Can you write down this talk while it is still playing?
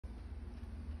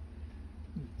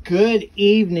Good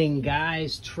evening,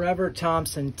 guys. Trevor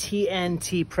Thompson,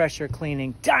 TNT pressure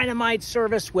cleaning, dynamite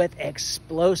service with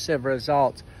explosive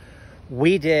results.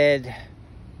 We did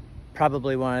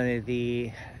probably one of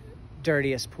the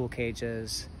dirtiest pool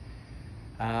cages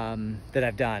that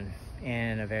I've done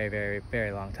in a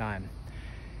very long time.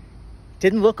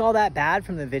 Didn't look all that bad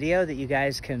from the video that you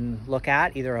guys can look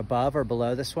at either above or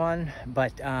below this one,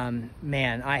 but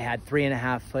man, I had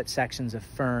 3.5 foot sections of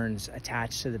ferns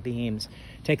attached to the beams.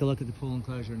 Take a look at the pool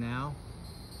enclosure now.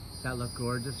 Does that look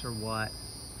gorgeous or what?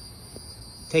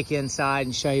 Take you inside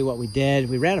and show you what we did.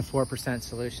 We ran a 4%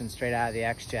 solution straight out of the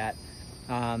Xjet.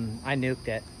 I nuked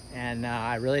it, and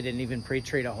I really didn't even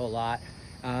pre-treat a whole lot.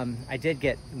 I did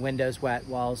get windows wet,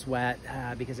 walls wet,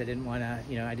 because I didn't want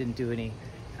to, I didn't do any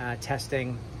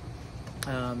testing,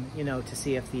 to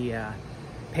see if the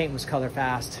paint was color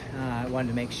fast. I wanted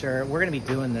to make sure. We're going to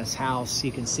be doing this house.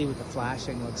 You can see what the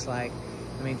flashing looks like.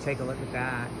 I mean, take a look at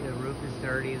that. The roof is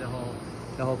dirty. The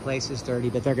whole place is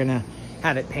dirty, but they're going to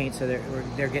have it paint, so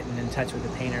they're getting in touch with the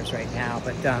painters right now.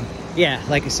 But yeah,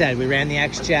 like I said, we ran the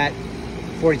Xjet,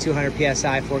 4,200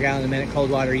 PSI, 4 gallon a minute cold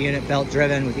water unit, belt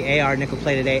driven with the AR nickel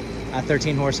plated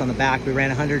 13 horse on the back. We ran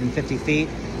 150 feet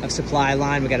of supply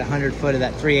line. We got 100 foot of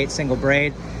that 3/8 single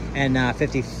braid and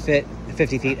 50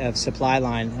 feet of supply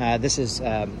line. This is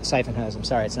siphon hose. I'm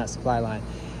sorry, it's not supply line.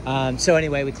 So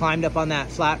anyway, we climbed up on that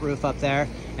flat roof up there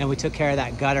and we took care of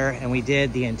that gutter, and we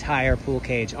did the entire pool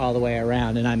cage all the way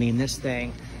around. And I mean, this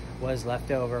thing was left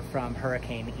over from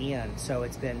Hurricane Ian, so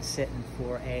it's been sitting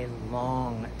for a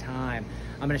long time.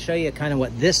 I'm going to show you kind of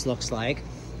what this looks like.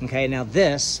 Okay, now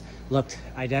this looked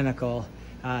identical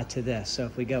to this. So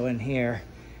if we go in here,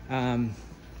 I'll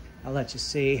let you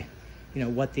see,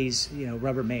 what these,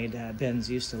 Rubbermaid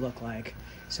bins used to look like.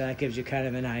 So that gives you kind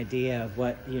of an idea of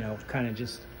what, kind of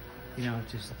just,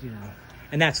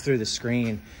 and that's through the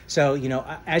screen. So,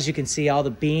 as you can see, all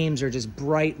the beams are just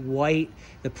bright white.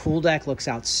 The pool deck looks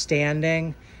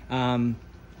outstanding. I'm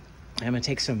gonna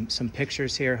take some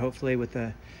pictures here. Hopefully with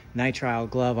the nitrile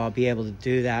glove, I'll be able to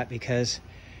do that because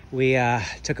we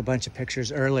took a bunch of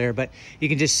pictures earlier, but you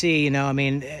can just see,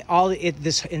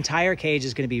 this entire cage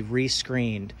is going to be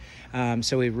re-screened.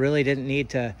 So we really didn't need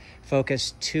to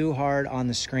focus too hard on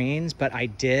the screens, but I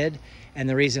did. And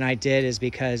the reason I did is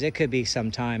because it could be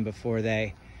some time before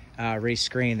they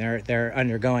re-screen. They're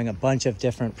undergoing a bunch of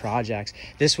different projects.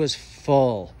 This was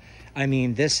full. I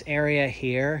mean, this area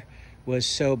here was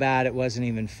so bad it wasn't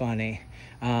even funny.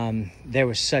 There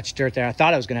was such dirt there. I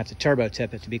thought I was going to have to turbo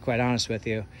tip it, to be quite honest with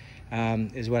you,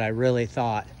 is what I really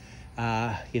thought.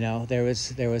 There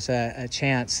was a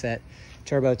chance that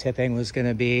turbo tipping was going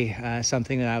to be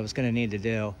something that I was going to need to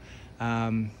do.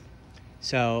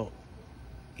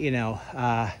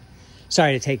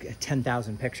 Sorry to take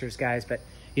 10,000 pictures, guys, but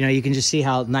you can just see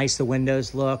how nice the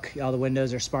windows look. All the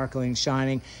windows are sparkling,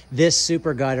 shining. This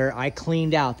super gutter, I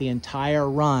cleaned out the entire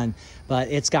run, but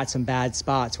it's got some bad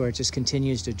spots where it just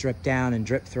continues to drip down and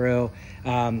drip through.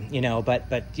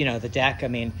 The deck,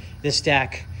 this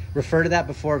deck, refer to that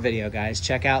before video, guys.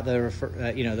 Check out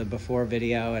the before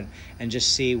video and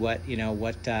just see what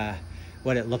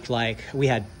it looked like. We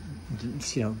had,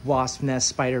 wasp nests,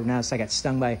 spider nests. I got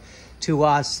stung by 2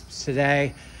 wasps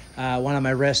today. One on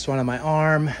my wrist, one on my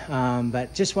arm.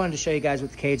 But just wanted to show you guys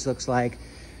what the cage looks like.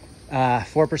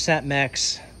 4%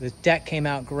 mix. The deck came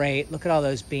out great. Look at all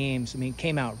those beams.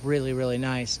 Came out really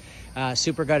nice.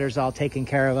 Super gutter's all taken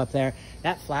care of up there.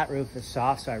 That flat roof is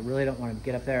soft, so I really don't want to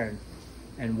get up there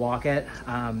and walk it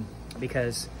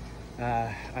because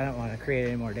I don't want to create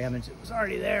any more damage. It was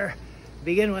already there to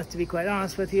begin with, to be quite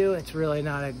honest with you. It's really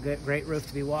not a great roof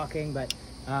to be walking, but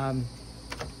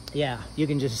yeah, you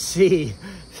can just see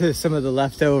some of the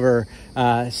leftover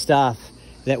stuff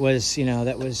that was,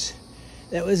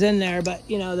 that was in there. But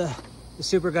the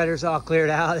super gutter's all cleared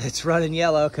out. It's running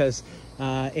yellow because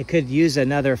it could use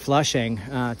another flushing,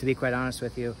 to be quite honest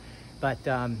with you. But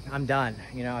I'm done.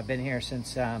 I've been here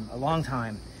since a long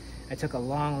time. I took a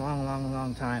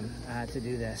long time to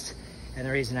do this. And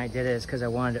the reason I did it is because I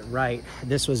wanted it right.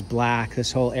 This was black.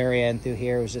 This whole area and through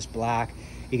here was just black.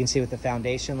 You can see what the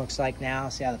foundation looks like now.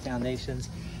 See how the foundation's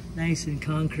nice and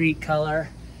concrete color.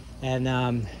 And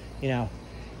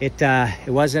it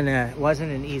wasn't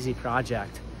an easy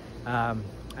project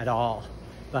at all,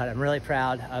 but I'm really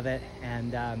proud of it.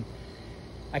 And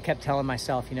I kept telling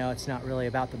myself, it's not really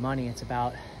about the money, it's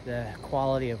about the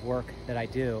quality of work that I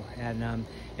do. And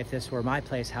if this were my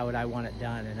place, how would I want it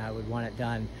done? And I would want it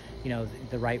done,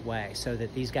 the right way, so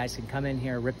that these guys can come in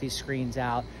here, rip these screens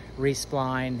out,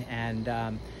 respline,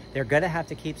 and They're gonna have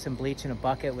to keep some bleach in a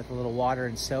bucket with a little water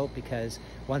and soap, because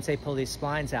once they pull these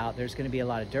splines out, there's gonna be a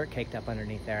lot of dirt caked up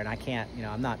underneath there, and I can't, you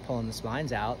know, I'm not pulling the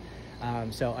splines out.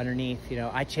 So underneath, you know,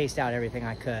 I chased out everything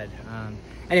I could.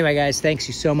 Anyway, guys, thanks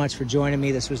you so much for joining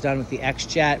me. This was done with the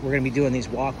Xjet. We're gonna be doing these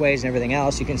walkways and everything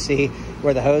else. You can see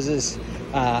where the hoses,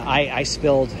 I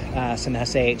spilled some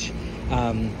SH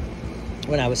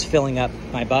when I was filling up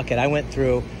my bucket. I went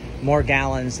through more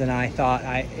gallons than I thought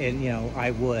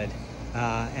I would.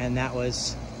 And that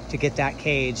was to get that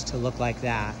cage to look like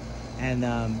that. And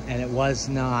it was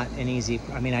not an easy,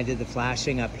 I mean, I did the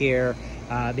flashing up here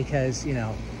because, you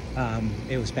know,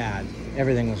 it was bad.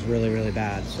 Everything was really, really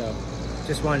bad. So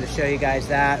just wanted to show you guys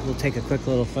that. We'll take a quick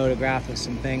little photograph of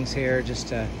some things here just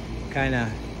to kind of,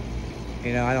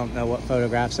 you know, I don't know what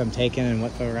photographs I'm taking and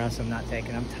what photographs I'm not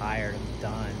taking. I'm tired, I'm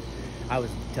done. I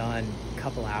was done a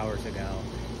couple hours ago.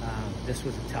 This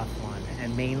was a tough one,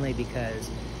 and mainly because,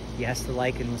 yes, the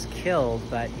lichen was killed,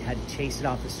 but you had to chase it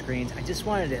off the screens. I just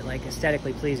wanted it like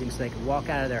aesthetically pleasing so they could walk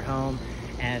out of their home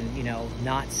and, you know,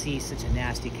 not see such a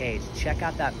nasty cage. Check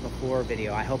out that before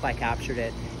video. I hope I captured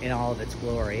it in all of its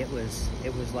glory. It was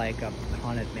like a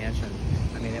haunted mansion.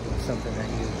 I mean, it was something that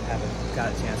you haven't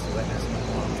got a chance to witness in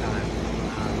a long time.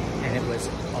 And it was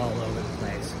all over the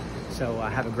place. So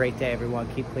have a great day,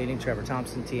 everyone. Keep cleaning. Trevor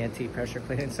Thompson, TNT Pressure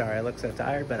Cleaning. Sorry, I look so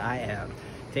tired, but I am.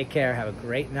 Take care. Have a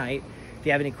great night. If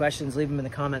you have any questions, leave them in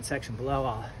the comment section below.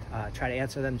 I'll try to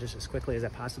answer them just as quickly as I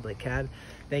possibly can.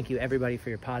 Thank you, everybody, for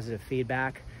your positive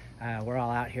feedback. We're all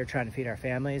out here trying to feed our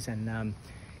families and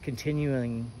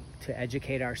continuing to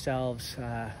educate ourselves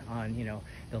on, you know,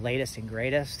 the latest and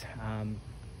greatest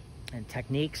and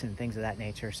techniques and things of that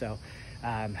nature. So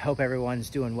hope everyone's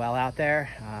doing well out there.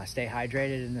 Stay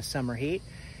hydrated in the summer heat,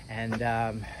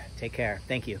 and take care.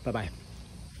 Thank you. Bye-bye.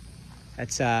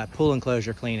 That's pool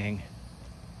enclosure cleaning.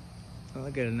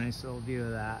 Look at a nice little view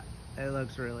of that. It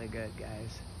looks really good,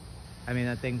 guys. I mean,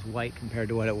 that thing's white compared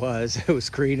to what it was. It was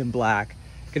green and black.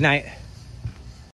 Good night.